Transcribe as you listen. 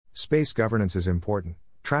Space Governance is Important,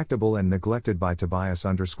 Tractable and Neglected by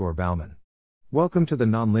Tobias_Bauman. Welcome to the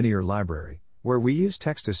Nonlinear Library, where we use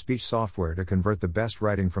text-to-speech software to convert the best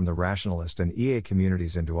writing from the Rationalist and EA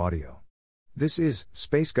communities into audio. This is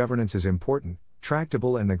Space Governance is Important,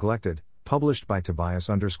 Tractable and Neglected, published by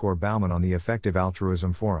Tobias_Bauman on the Effective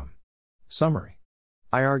Altruism Forum. Summary.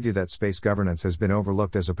 I argue that space governance has been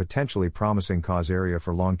overlooked as a potentially promising cause area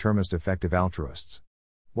for long-termist effective altruists.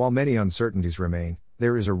 While many uncertainties remain,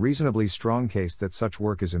 there is a reasonably strong case that such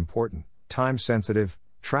work is important, time-sensitive,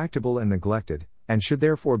 tractable and neglected, and should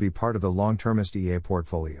therefore be part of the long-termist EA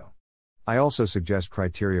portfolio. I also suggest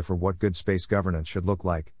criteria for what good space governance should look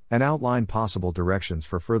like, and outline possible directions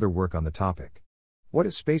for further work on the topic. What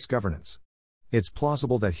is space governance? It's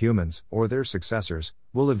plausible that humans, or their successors,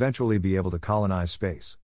 will eventually be able to colonize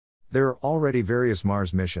space. There are already various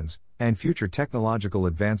Mars missions, and future technological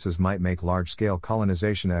advances might make large-scale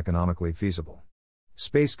colonization economically feasible.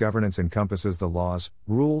 Space governance encompasses the laws,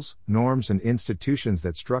 rules, norms and institutions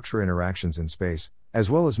that structure interactions in space, as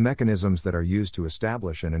well as mechanisms that are used to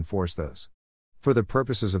establish and enforce those. For the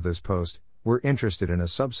purposes of this post, we're interested in a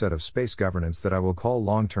subset of space governance that I will call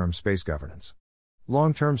long-term space governance.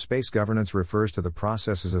 Long-term space governance refers to the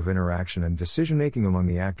processes of interaction and decision-making among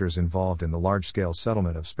the actors involved in the large-scale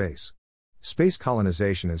settlement of space. Space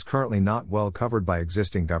colonization is currently not well covered by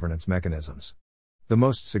existing governance mechanisms. The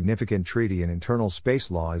most significant treaty in internal space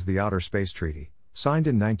law is the Outer Space Treaty, signed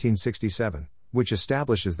in 1967, which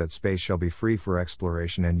establishes that space shall be free for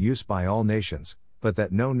exploration and use by all nations, but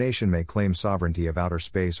that no nation may claim sovereignty of outer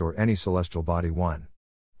space or any celestial body. 1.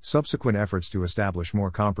 Subsequent efforts to establish more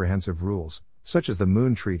comprehensive rules, such as the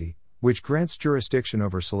Moon Treaty, which grants jurisdiction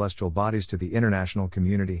over celestial bodies to the international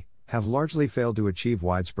community, have largely failed to achieve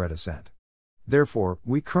widespread assent. Therefore,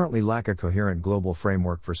 we currently lack a coherent global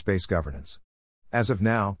framework for space governance. As of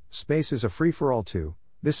now, space is a free-for-all too.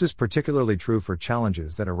 This is particularly true for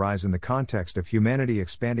challenges that arise in the context of humanity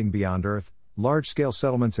expanding beyond Earth. Large-scale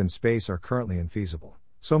settlements in space are currently infeasible.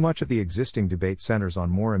 So much of the existing debate centers on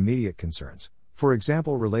more immediate concerns, for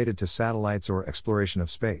example related to satellites or exploration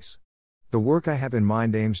of space. The work I have in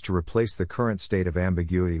mind aims to replace the current state of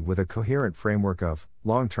ambiguity with a coherent framework of,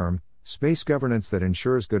 long-term, space governance that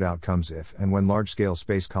ensures good outcomes if and when large-scale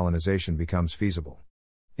space colonization becomes feasible.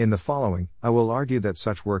 In the following, I will argue that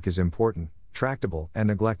such work is important, tractable, and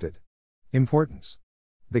neglected. Importance.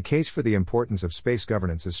 The case for the importance of space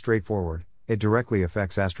governance is straightforward. It directly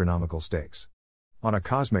affects astronomical stakes. On a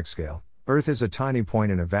cosmic scale, Earth is a tiny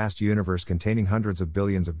point in a vast universe containing hundreds of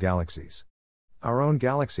billions of galaxies. Our own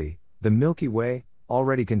galaxy, the Milky Way,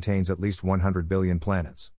 already contains at least 100 billion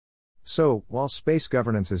planets. So, while space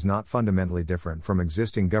governance is not fundamentally different from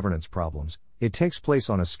existing governance problems, it takes place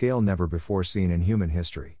on a scale never before seen in human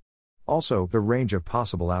history. Also, the range of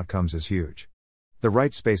possible outcomes is huge. The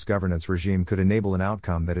right space governance regime could enable an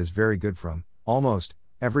outcome that is very good from, almost,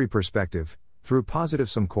 every perspective, through positive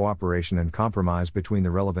some cooperation and compromise between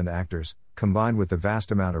the relevant actors, combined with the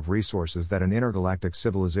vast amount of resources that an intergalactic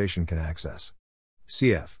civilization can access.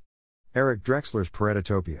 Cf. Eric Drexler's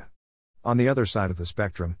Paretotopia. On the other side of the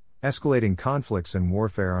spectrum, escalating conflicts and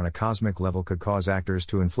warfare on a cosmic level could cause actors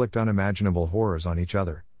to inflict unimaginable horrors on each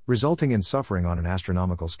other, resulting in suffering on an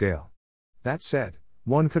astronomical scale. That said,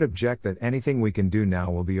 one could object that anything we can do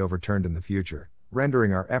now will be overturned in the future,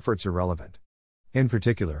 rendering our efforts irrelevant. In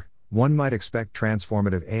particular, one might expect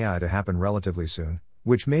transformative AI to happen relatively soon,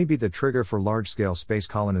 which may be the trigger for large-scale space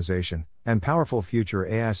colonization, and powerful future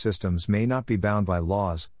AI systems may not be bound by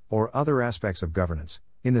laws, or other aspects of governance,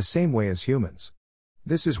 in the same way as humans.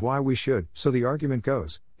 This is why we should, so the argument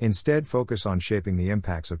goes, instead focus on shaping the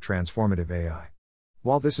impacts of transformative AI.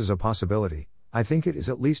 While this is a possibility, I think it is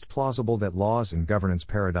at least plausible that laws and governance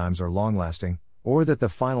paradigms are long-lasting, or that the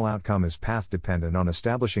final outcome is path-dependent on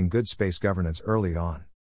establishing good space governance early on.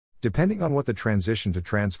 Depending on what the transition to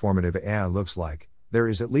transformative AI looks like, there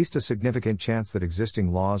is at least a significant chance that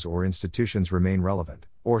existing laws or institutions remain relevant,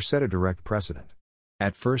 or set a direct precedent.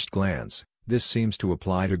 At first glance, this seems to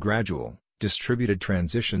apply to gradual, distributed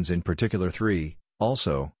transitions in particular. 3.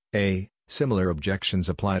 Also, a. Similar objections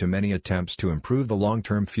apply to many attempts to improve the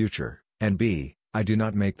long-term future, and b. I do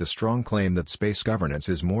not make the strong claim that space governance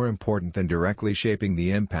is more important than directly shaping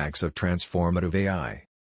the impacts of transformative AI.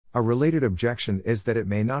 A related objection is that it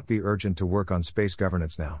may not be urgent to work on space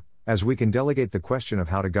governance now, as we can delegate the question of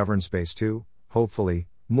how to govern space to, hopefully,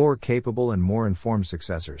 more capable and more informed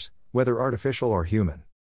successors, whether artificial or human.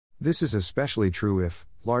 This is especially true if,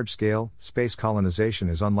 large-scale, space colonization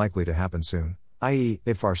is unlikely to happen soon, i.e.,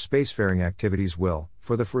 if our spacefaring activities will,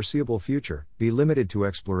 for the foreseeable future, be limited to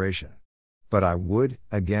exploration. But I would,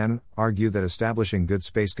 again, argue that establishing good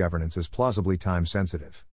space governance is plausibly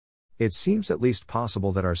time-sensitive. It seems at least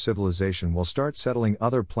possible that our civilization will start settling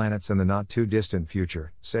other planets in the not-too-distant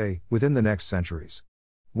future, say, within the next centuries.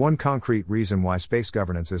 One concrete reason why space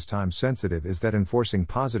governance is time-sensitive is that enforcing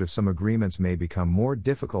positive-sum agreements may become more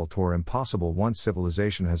difficult or impossible once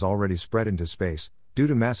civilization has already spread into space, due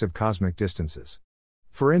to massive cosmic distances.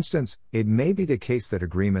 For instance, it may be the case that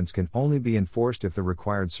agreements can only be enforced if the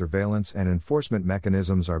required surveillance and enforcement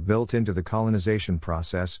mechanisms are built into the colonization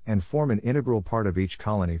process and form an integral part of each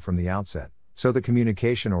colony from the outset, so the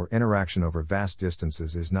communication or interaction over vast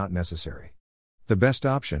distances is not necessary. The best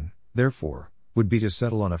option, therefore, would be to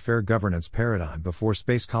settle on a fair governance paradigm before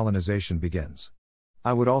space colonization begins.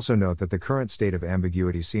 I would also note that the current state of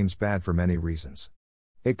ambiguity seems bad for many reasons.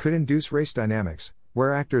 It could induce race dynamics,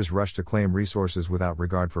 where actors rush to claim resources without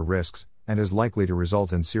regard for risks, and is likely to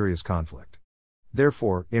result in serious conflict.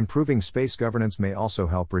 Therefore, improving space governance may also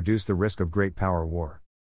help reduce the risk of great power war.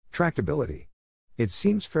 Tractability. It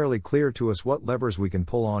seems fairly clear to us what levers we can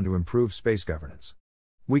pull on to improve space governance.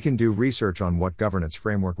 We can do research on what governance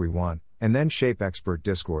framework we want, and then shape expert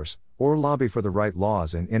discourse, or lobby for the right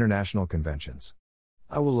laws and international conventions.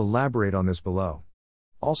 I will elaborate on this below.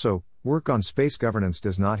 Also, work on space governance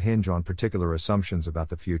does not hinge on particular assumptions about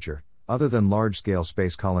the future, other than large-scale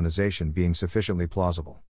space colonization being sufficiently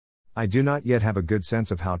plausible. I do not yet have a good sense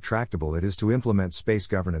of how tractable it is to implement space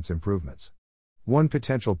governance improvements. One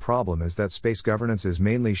potential problem is that space governance is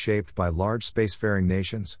mainly shaped by large spacefaring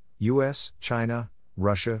nations, US, China,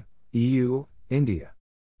 Russia, EU, India.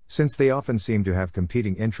 Since they often seem to have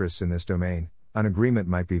competing interests in this domain, an agreement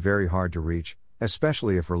might be very hard to reach,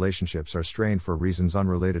 especially if relationships are strained for reasons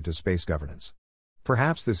unrelated to space governance.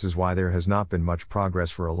 Perhaps this is why there has not been much progress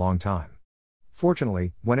for a long time.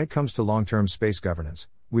 Fortunately, when it comes to long-term space governance,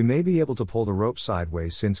 we may be able to pull the rope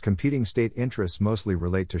sideways since competing state interests mostly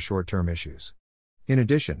relate to short-term issues. In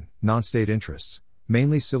addition, non-state interests,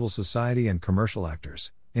 mainly civil society and commercial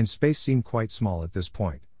actors, in space seem quite small at this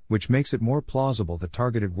point, which makes it more plausible that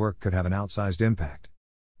targeted work could have an outsized impact.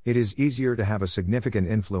 It is easier to have a significant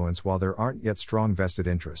influence while there aren't yet strong vested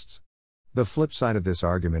interests. The flip side of this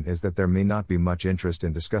argument is that there may not be much interest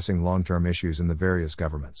in discussing long-term issues in the various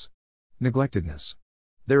governments. Neglectedness.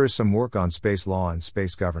 There is some work on space law and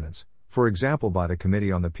space governance, for example by the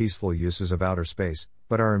Committee on the Peaceful Uses of Outer Space,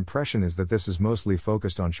 but our impression is that this is mostly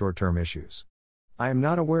focused on short-term issues. I am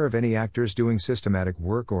not aware of any actors doing systematic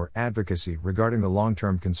work or advocacy regarding the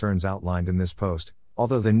long-term concerns outlined in this post,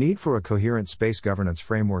 although the need for a coherent space governance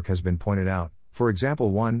framework has been pointed out, for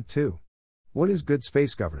example 1-2. What is good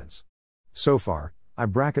space governance? So far, I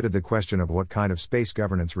bracketed the question of what kind of space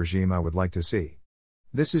governance regime I would like to see.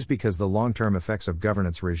 This is because the long-term effects of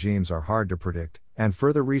governance regimes are hard to predict, and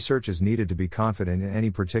further research is needed to be confident in any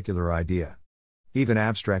particular idea. Even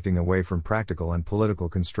abstracting away from practical and political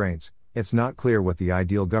constraints, it's not clear what the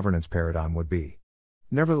ideal governance paradigm would be.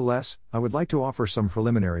 Nevertheless, I would like to offer some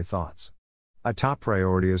preliminary thoughts. A top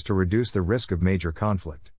priority is to reduce the risk of major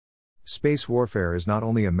conflict. Space warfare is not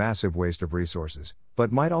only a massive waste of resources,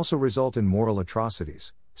 but might also result in moral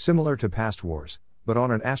atrocities, similar to past wars, but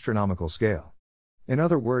on an astronomical scale. In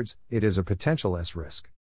other words, it is a potential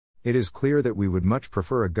risk. It is clear that we would much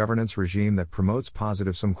prefer a governance regime that promotes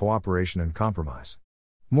positive-sum cooperation and compromise.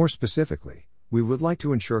 More specifically, we would like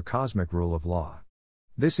to ensure cosmic rule of law.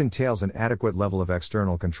 This entails an adequate level of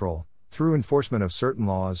external control, through enforcement of certain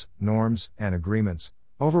laws, norms, and agreements,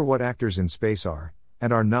 over what actors in space are,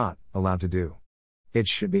 and are not, allowed to do. It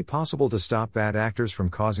should be possible to stop bad actors from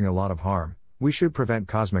causing a lot of harm. We should prevent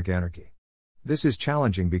cosmic anarchy. This is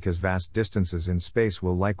challenging because vast distances in space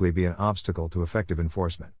will likely be an obstacle to effective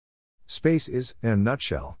enforcement. Space is, in a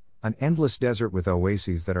nutshell, an endless desert with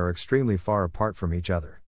oases that are extremely far apart from each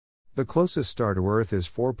other. The closest star to Earth is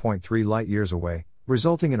 4.3 light-years away,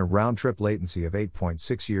 resulting in a round-trip latency of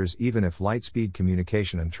 8.6 years even if light-speed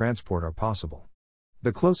communication and transport are possible.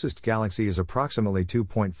 The closest galaxy is approximately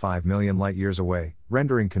 2.5 million light-years away,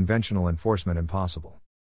 rendering conventional enforcement impossible.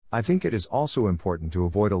 I think it is also important to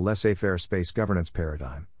avoid a laissez-faire space governance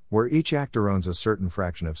paradigm, where each actor owns a certain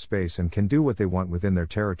fraction of space and can do what they want within their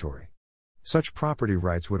territory. Such property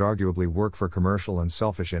rights would arguably work for commercial and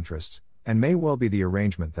selfish interests, and may well be the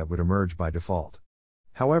arrangement that would emerge by default.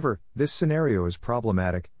 However, this scenario is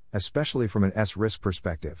problematic, especially from an risk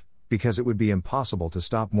perspective, because it would be impossible to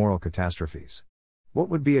stop moral catastrophes. What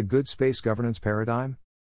would be a good space governance paradigm?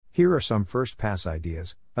 Here are some first-pass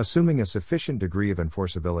ideas, assuming a sufficient degree of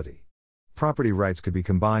enforceability. Property rights could be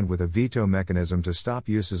combined with a veto mechanism to stop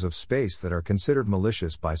uses of space that are considered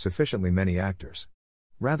malicious by sufficiently many actors.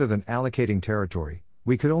 Rather than allocating territory,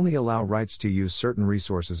 we could only allow rights to use certain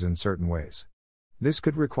resources in certain ways. This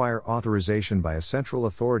could require authorization by a central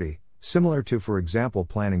authority, similar to, for example,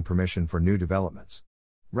 planning permission for new developments.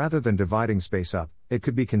 Rather than dividing space up, it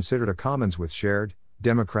could be considered a commons with shared,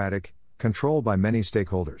 democratic, control by many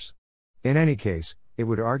stakeholders. In any case, it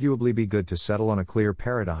would arguably be good to settle on a clear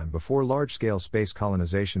paradigm before large-scale space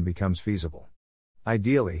colonization becomes feasible.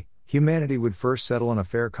 Ideally, humanity would first settle on a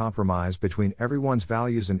fair compromise between everyone's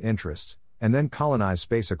values and interests, and then colonize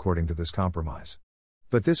space according to this compromise.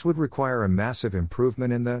 But this would require a massive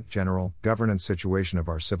improvement in the general governance situation of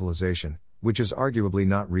our civilization, which is arguably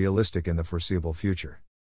not realistic in the foreseeable future.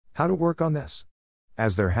 How to work on this?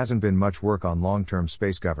 As there hasn't been much work on long-term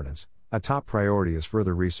space governance, a top priority is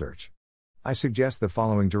further research. I suggest the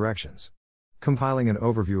following directions. Compiling an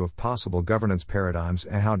overview of possible governance paradigms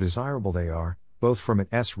and how desirable they are, both from an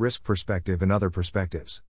risk perspective and other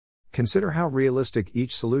perspectives. Consider how realistic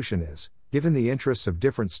each solution is, given the interests of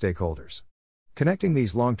different stakeholders. Connecting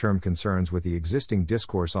these long-term concerns with the existing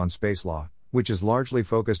discourse on space law, which is largely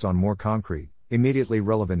focused on more concrete, immediately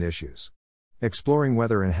relevant issues. Exploring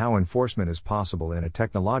whether and how enforcement is possible in a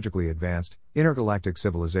technologically advanced, intergalactic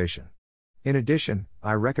civilization. In addition,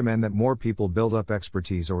 I recommend that more people build up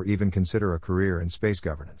expertise or even consider a career in space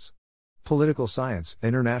governance. Political science,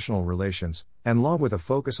 international relations, and law with a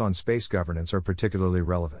focus on space governance are particularly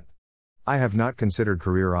relevant. I have not considered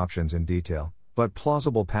career options in detail, but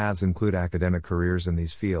plausible paths include academic careers in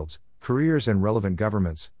these fields, careers in relevant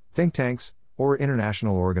governments, think tanks, or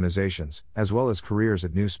international organizations, as well as careers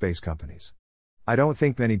at new space companies. I don't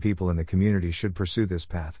think many people in the community should pursue this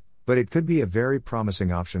path, but it could be a very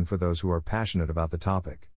promising option for those who are passionate about the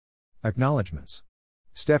topic. Acknowledgements.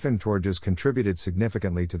 Stefan Torges contributed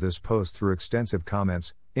significantly to this post through extensive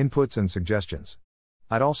comments, inputs and suggestions.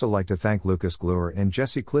 I'd also like to thank Lucas Gluer and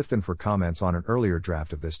Jesse Clifton for comments on an earlier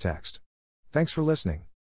draft of this text. Thanks for listening.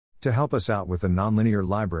 To help us out with the Nonlinear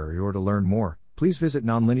Library or to learn more, please visit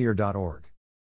nonlinear.org.